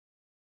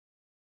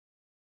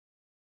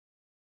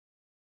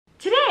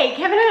Today,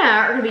 Kevin and I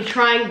are going to be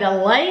trying the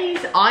Lay's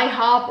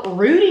IHOP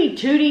Rooty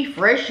Tooty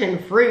Fresh and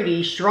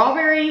Fruity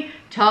Strawberry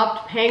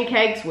Topped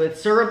Pancakes with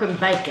Syrup and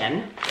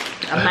Bacon.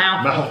 A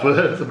mouthful.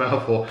 That's a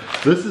mouthful.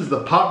 This is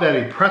the Pop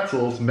Daddy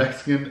Pretzels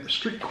Mexican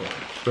street corn,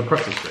 the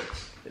pretzel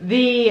sticks.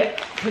 The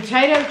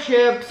potato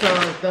chips or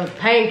the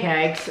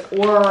pancakes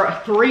were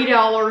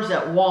 $3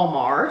 at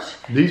Walmart.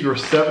 These were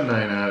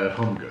 $7.99 at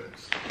Home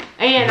Goods.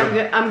 And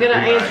I'm going to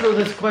answer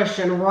this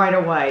question right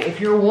away.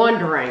 If you're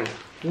wondering,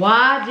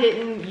 why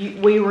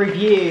didn't we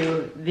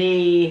review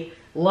the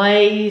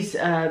Lay's,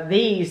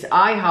 these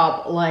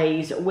IHOP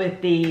Lay's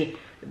with the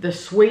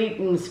sweet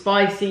and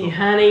spicy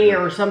honey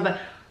or something?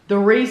 The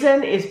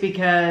reason is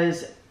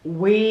because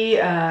we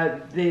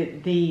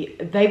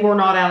they were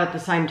not out at the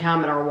same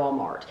time at our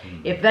Walmart.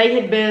 If they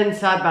had been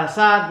side by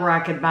side where I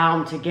could buy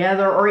them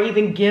together or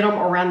even get them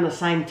around the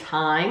same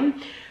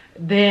time,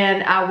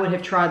 then I would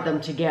have tried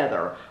them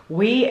together.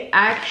 We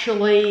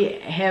actually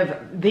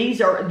have, this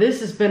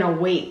has been a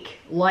week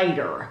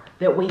later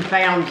that we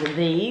found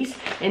these.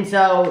 And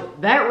so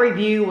that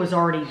review was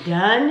already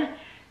done.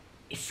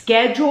 I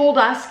schedule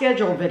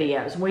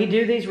videos. We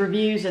do these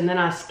reviews and then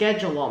I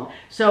schedule them.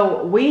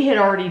 So we had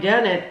already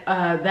done it,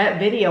 that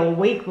video a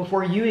week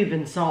before you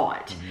even saw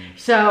it.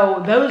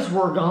 So those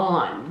were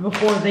gone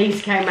before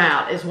these came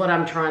out is what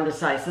I'm trying to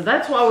say. So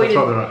that's why we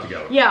didn't. That's why they're not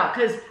together. Yeah,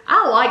 because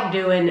I like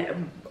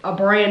doing a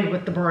brand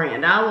with the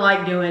brand. I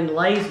like doing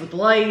Lay's with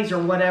Lay's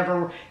or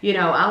whatever. You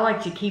know, I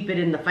like to keep it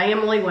in the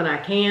family when I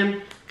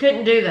can.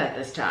 Couldn't do that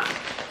this time.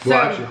 Well,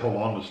 I actually hold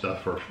on to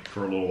stuff for a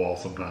little while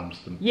sometimes.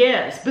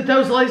 Yes, but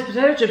those Lay's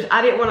potato chips,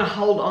 I didn't want to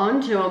hold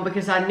on to them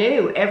because I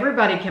knew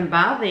everybody can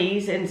buy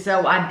these, and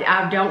so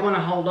I don't want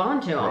to hold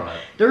on to them. Right.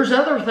 There's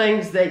other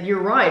things that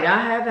you're right.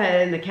 I have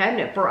had in the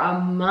cabinet for a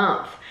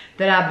month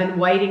that I've been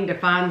waiting to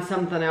find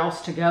something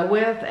else to go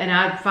with, and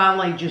I'd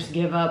finally just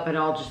give up and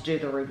I'll just do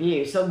the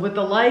review. So with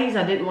the Lay's,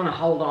 I didn't want to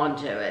hold on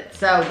to it.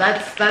 So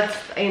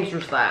that's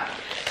answers that.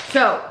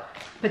 So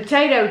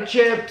potato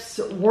chips,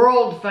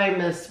 world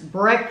famous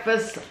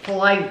breakfast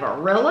flavor.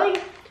 Really?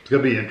 It's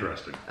gonna be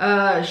interesting.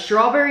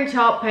 Strawberry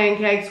top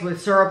pancakes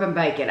with syrup and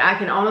bacon. I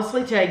can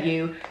honestly tell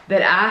you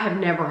that I have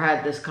never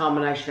had this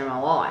combination in my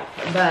life.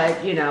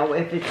 But you know,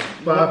 if it's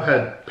Well, I've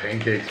had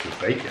pancakes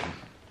with bacon.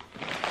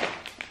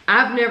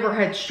 I've never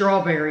had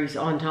strawberries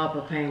on top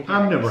of pancakes.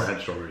 I've never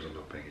had strawberries on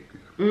top of pancakes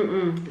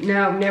either.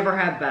 No, never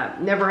had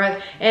that. Never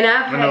had. And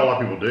I know a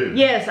lot of people do.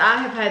 Yes, I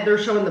have had. They're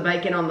showing the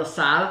bacon on the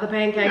side of the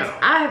pancakes. Yeah.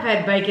 I have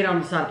had bacon on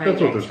the side of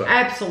pancakes. That's what they're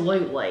saying.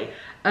 Absolutely.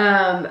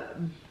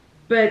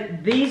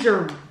 But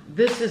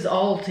this is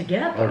all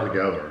together. All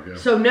together, yeah.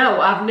 So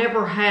no, I've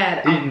never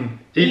had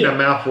eating a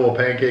mouthful of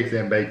pancakes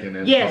and bacon.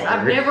 And yes,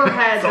 I've never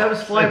had It's all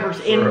those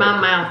flavors same in my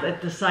forever. mouth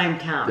at the same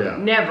time. Yeah.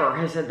 Never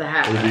has it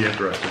happened. It'll be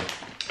interesting.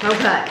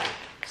 Okay,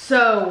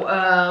 so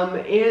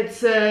it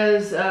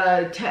says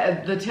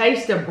the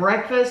taste of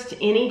breakfast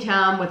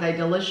anytime with a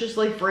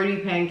deliciously fruity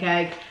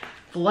pancake,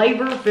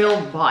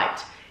 flavor-filled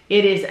bite.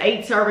 It is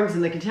 8 servings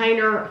in the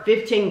container,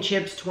 15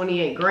 chips,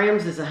 28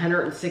 grams, is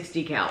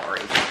 160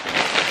 calories.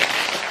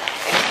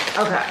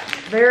 Okay,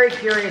 very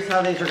curious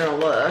how these are going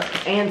to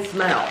look and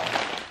smell.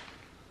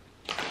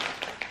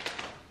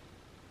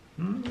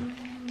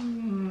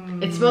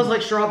 It smells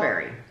like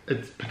strawberry.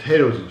 It's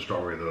potatoes and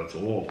strawberry though. It's a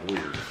little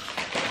weird.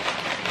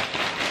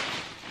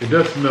 It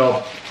does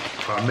smell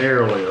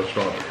primarily of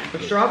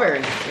strawberry. Strawberry,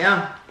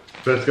 yeah.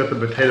 But it's got the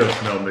potato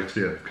smell mixed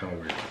in. It's kind of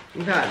weird.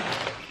 Okay.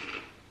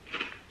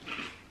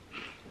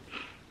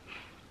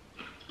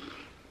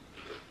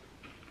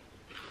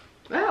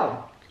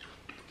 Oh.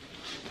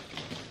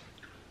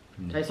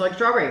 Tastes like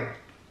strawberry.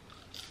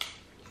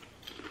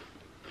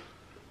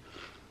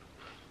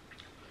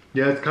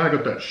 Yeah, it's kind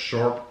of got that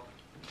sharp,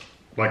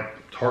 like,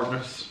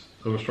 tartness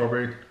of a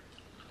strawberry.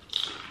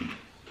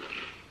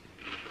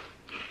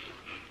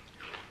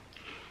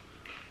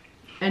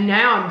 And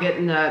now I'm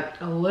getting a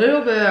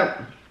little bit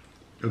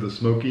Of the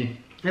smoky.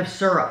 of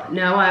syrup.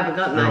 No, I haven't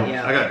gotten that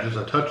yet. I got just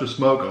a touch of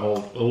smoke, a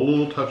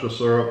little touch of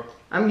syrup.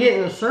 I'm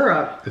getting the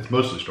syrup. It's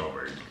mostly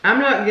strawberry. I'm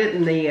not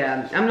getting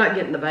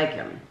the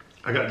bacon.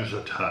 I got just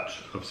a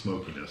touch of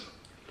smokiness.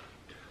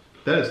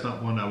 That is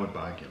not one I would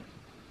buy again.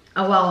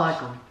 Oh, well, I like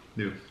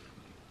them.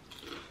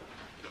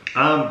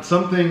 No.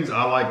 Some things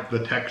I like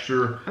the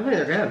texture. I think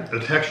they're good. The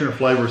texture and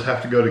flavors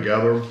have to go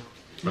together.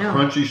 Yeah. A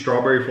crunchy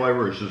strawberry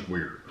flavor is just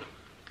weird.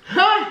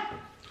 Huh?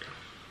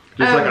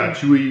 Just like a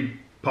chewy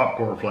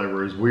popcorn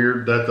flavor is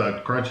weird. That's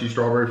a crunchy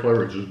strawberry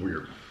flavor. It's just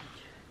weird.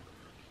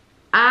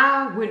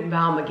 I wouldn't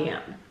buy them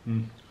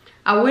again.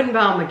 I wouldn't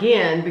buy them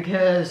again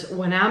because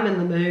when I'm in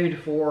the mood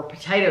for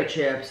potato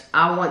chips,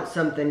 I want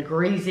something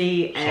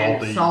greasy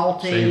and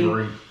salty.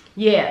 Savory.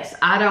 Yes,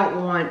 I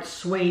don't want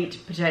sweet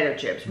potato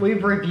chips.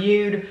 We've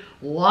reviewed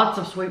lots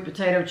of sweet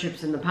potato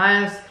chips in the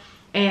past,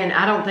 and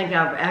I don't think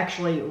I've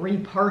actually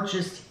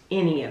repurchased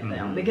any of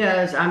them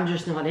because I'm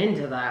just not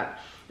into that.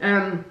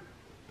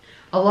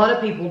 A lot of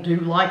people do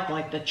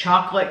like the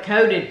chocolate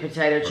coated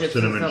potato chips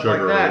and cinnamon stuff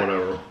sugar like that. or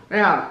whatever.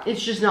 Yeah,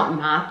 it's just not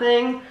my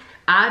thing.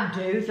 I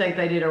do think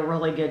they did a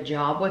really good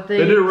job with these.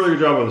 They did a really good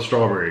job with the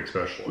strawberry,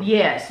 especially.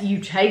 Yes, you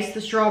taste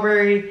the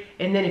strawberry,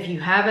 and then if you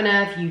have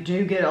enough, you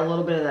do get a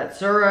little bit of that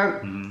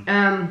syrup.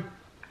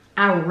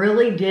 I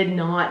really did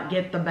not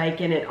get the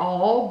bacon at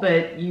all,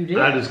 but you did.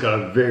 I just got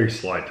a very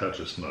slight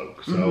touch of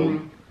smoke, so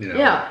you know.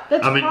 Yeah,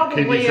 that's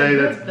probably a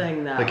good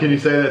thing, though. Like, can you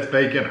say that's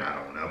bacon? I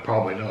don't know.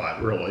 Probably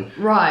not, really.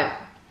 Right.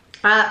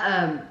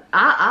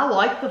 I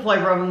like the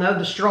flavor of them though.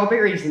 The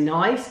strawberry's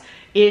nice.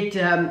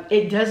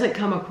 It doesn't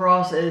come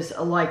across as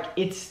like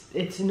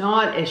it's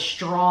not as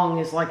strong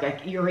as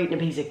like you're eating a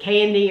piece of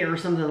candy or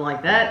something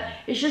like that.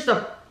 It's just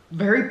a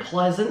very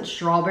pleasant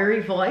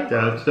strawberry flavor.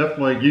 Yeah, it's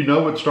definitely, you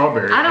know, it's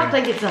strawberry. I don't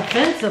think it's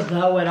offensive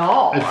though at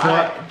all.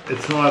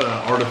 It's not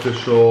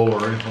artificial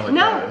or anything like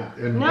that.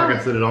 And no. like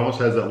I said, it almost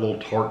has that little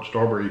tart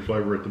strawberry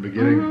flavor at the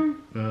beginning,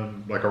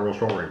 like a real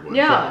strawberry would.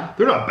 Yeah. So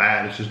they're not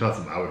bad. It's just not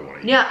something I would want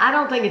to eat. Yeah, I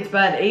don't think it's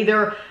bad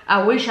either.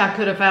 I wish I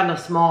could have found a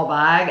small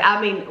bag. I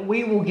mean,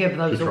 we will give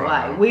those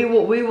away. We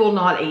will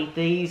not eat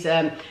these.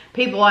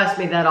 People ask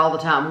me that all the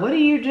time. What do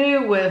you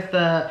do with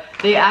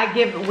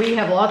we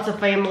have lots of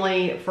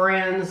family,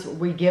 friends.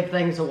 We give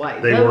things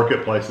away. They work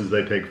at places,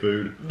 they take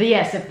food.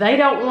 Yes, if they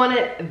don't want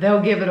it,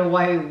 they'll give it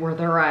away where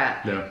they're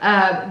at.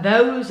 Yeah.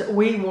 Those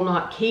we will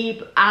not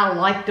keep. I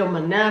liked them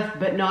enough,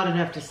 but not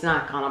enough to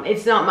snack on them.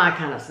 It's not my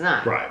kind of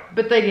snack. Right.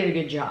 But they did a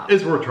good job.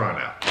 It's worth trying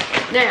out.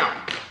 Now,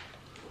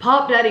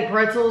 Pop Daddy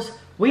Pretzels.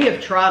 We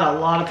have tried a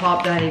lot of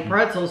Pop Daddy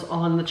Pretzels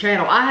on the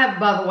channel. I have,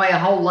 by the way, a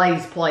whole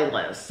Lay's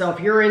playlist. So if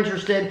you're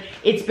interested,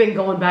 it's been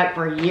going back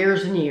for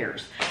years and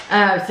years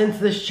since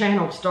this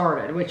channel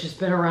started, which has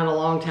been around a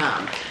long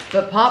time.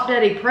 But Pop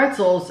Daddy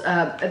Pretzels,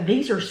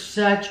 these are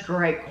such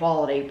great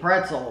quality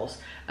pretzels.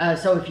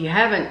 So if you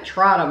haven't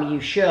tried them,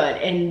 you should.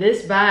 And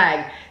this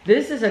bag,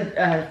 this is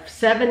a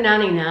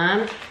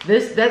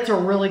 $7.99. That's a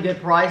really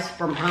good price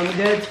from Home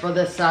Goods for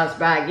this size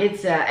bag.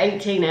 It's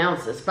 18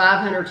 ounces,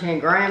 510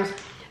 grams.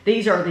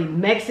 These are the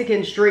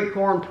Mexican street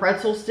corn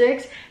pretzel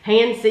sticks,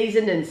 hand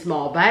seasoned in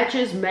small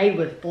batches, made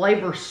with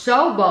flavor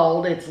so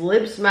bold, it's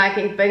lip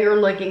smacking, finger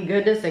licking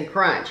goodness and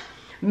crunch.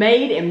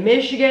 Made in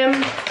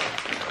Michigan.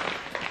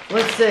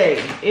 Let's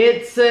see,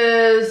 it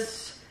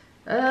says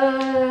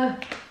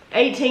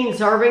 18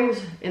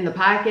 servings in the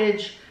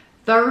package,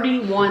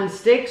 31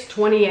 sticks,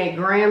 28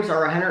 grams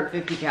or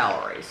 150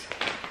 calories.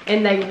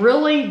 And they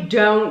really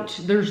don't,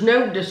 there's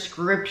no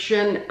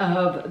description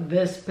of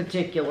this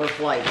particular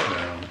flavor.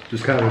 No,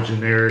 just kind of a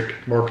generic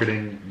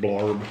marketing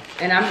blurb.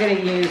 And I'm going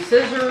to use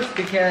scissors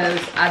because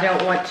I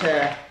don't want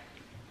to,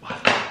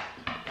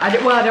 I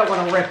don't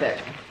want to rip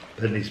it.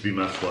 That needs to be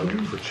my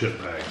slogan for chip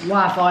bags.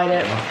 Why fight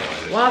it? Why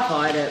fight it? Why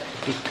fight it?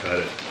 Just cut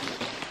it.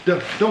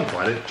 Don't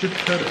fight it, just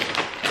cut it.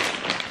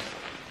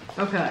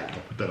 Okay.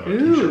 I'll put that on a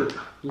Ooh, t-shirt.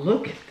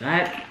 look at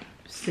that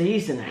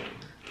seasoning.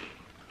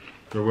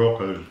 They're well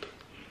coated.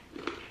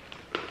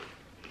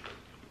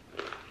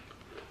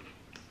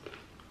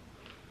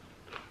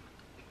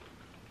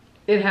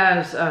 It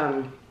has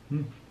What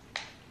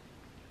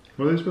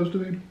are they supposed to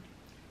be?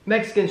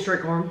 Mexican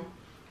street corn.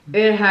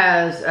 It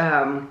has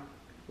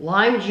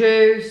lime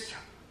juice.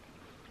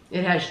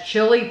 It has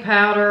chili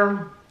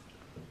powder.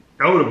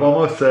 I would have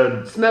almost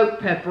said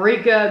Smoked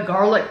paprika,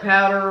 garlic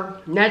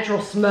powder,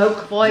 natural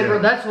smoke flavor.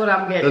 Yeah. That's what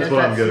I'm getting. that's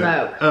what I'm getting.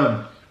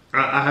 Smoke.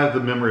 I have the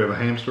memory of a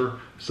hamster,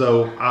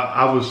 so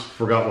I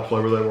forgot what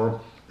flavor they were.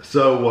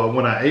 So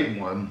when I ate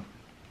one,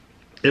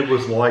 it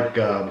was like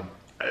I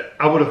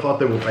would have thought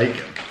they were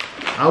bacon.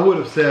 I would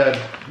have said,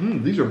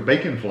 these are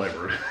bacon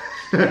flavored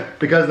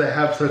because they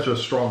have such a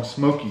strong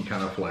smoky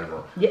kind of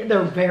flavor. Yeah,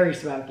 they're very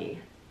smoky.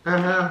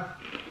 Uh-huh.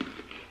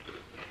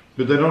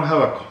 But they don't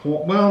have a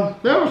corn, well,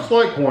 they have a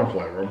slight corn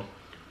flavor.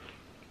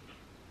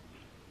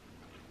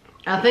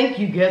 I think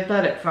you get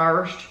that at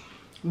first,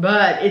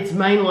 but it's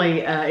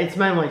mainly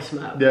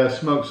smoke. Yeah,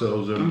 smoke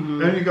settles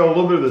in. And you got a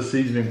little bit of the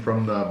seasoning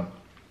from the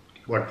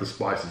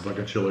spices, like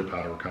a chili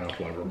powder kind of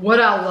flavor.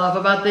 What I love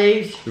about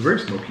these, They're very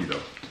smoky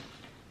though.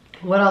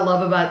 what I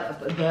love about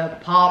the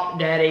Pop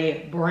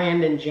Daddy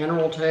brand in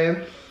general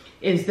too,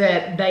 is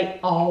that they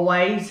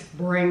always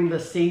bring the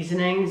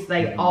seasonings.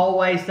 They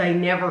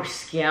never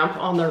skimp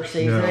on their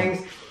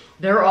seasonings. No.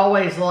 They're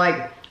always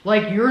like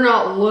you're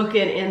not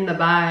looking in the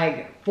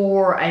bag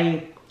for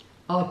a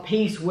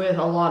piece with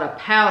a lot of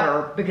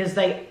powder, because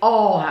they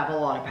all have a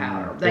lot of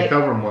powder. They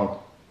cover them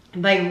well.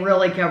 They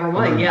really cover them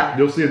well, yeah.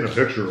 You'll see in the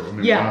picture. I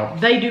mean, yeah, wow.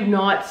 They do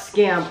not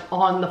skimp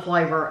on the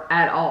flavor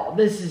at all.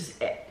 This is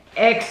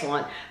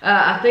excellent.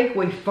 I think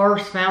we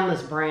first found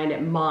this brand at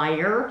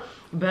Meijer,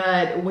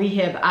 but we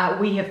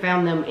have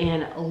found them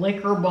in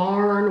Liquor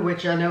Barn,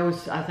 which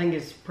I think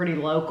is pretty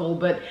local,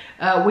 but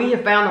we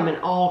have found them in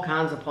all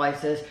kinds of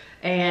places,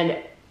 and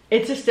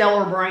it's a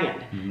stellar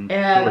brand.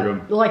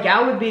 Like,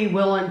 I would be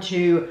willing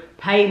to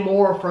pay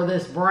more for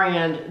this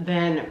brand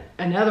than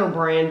another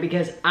brand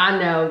because I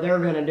know they're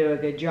going to do a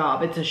good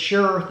job. It's a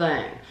sure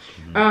thing.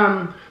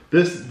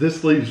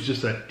 This leaves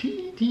just a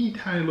teeny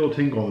tiny little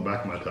tingle in the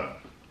back of my tongue.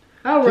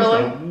 Oh,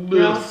 really? Just a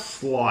little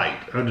slight.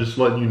 I'm just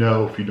letting you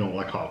know if you don't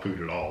like hot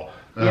food at all.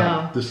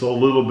 Yeah. Just a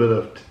little bit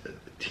of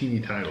teeny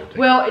tiny little.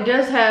 Well, it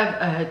does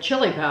have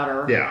chili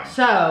powder. Yeah.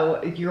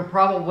 So you're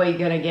probably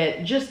going to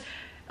get just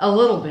a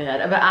little bit,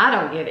 but I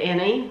don't get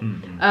any.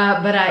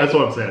 But that's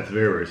what I'm saying. It's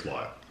very, very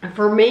slight.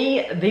 For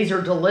me, these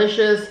are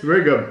delicious.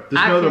 Very good.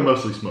 Just know they're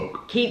mostly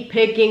smoke. Keep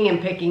picking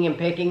and picking and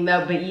picking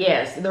though, but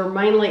yes, they're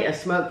mainly a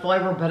smoke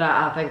flavor, but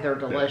I think they're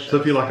delicious. Yeah. So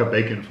if you like a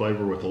bacon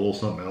flavor with a little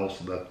something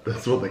else,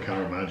 that's what they kind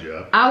of remind you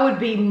of. I would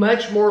be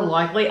much more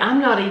likely,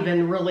 I'm not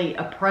even really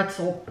a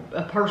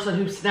person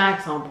who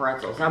snacks on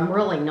pretzels. I'm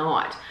really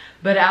not.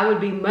 But I would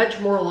be much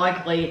more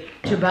likely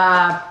to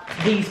buy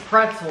these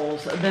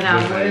pretzels than I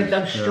would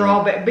of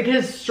strawberry,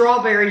 because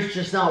strawberry's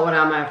just not what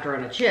I'm after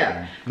in a chip.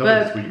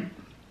 But sweet.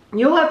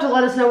 You'll have to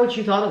let us know what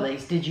you thought of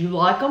these. Did you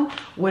like them?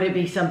 Would it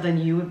be something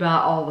you would buy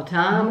all the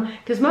time?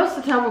 Because most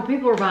of the time when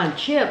people are buying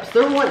chips,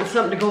 they're wanting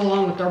something to go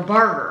along with their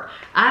burger.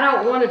 I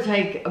don't want to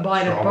take a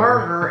bite of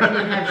burger and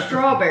then have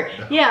strawberry.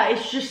 Yeah,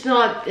 it's just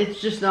not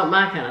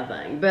my kind of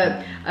thing.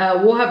 But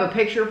we'll have a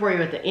picture for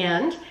you at the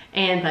end.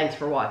 And thanks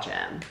for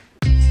watching.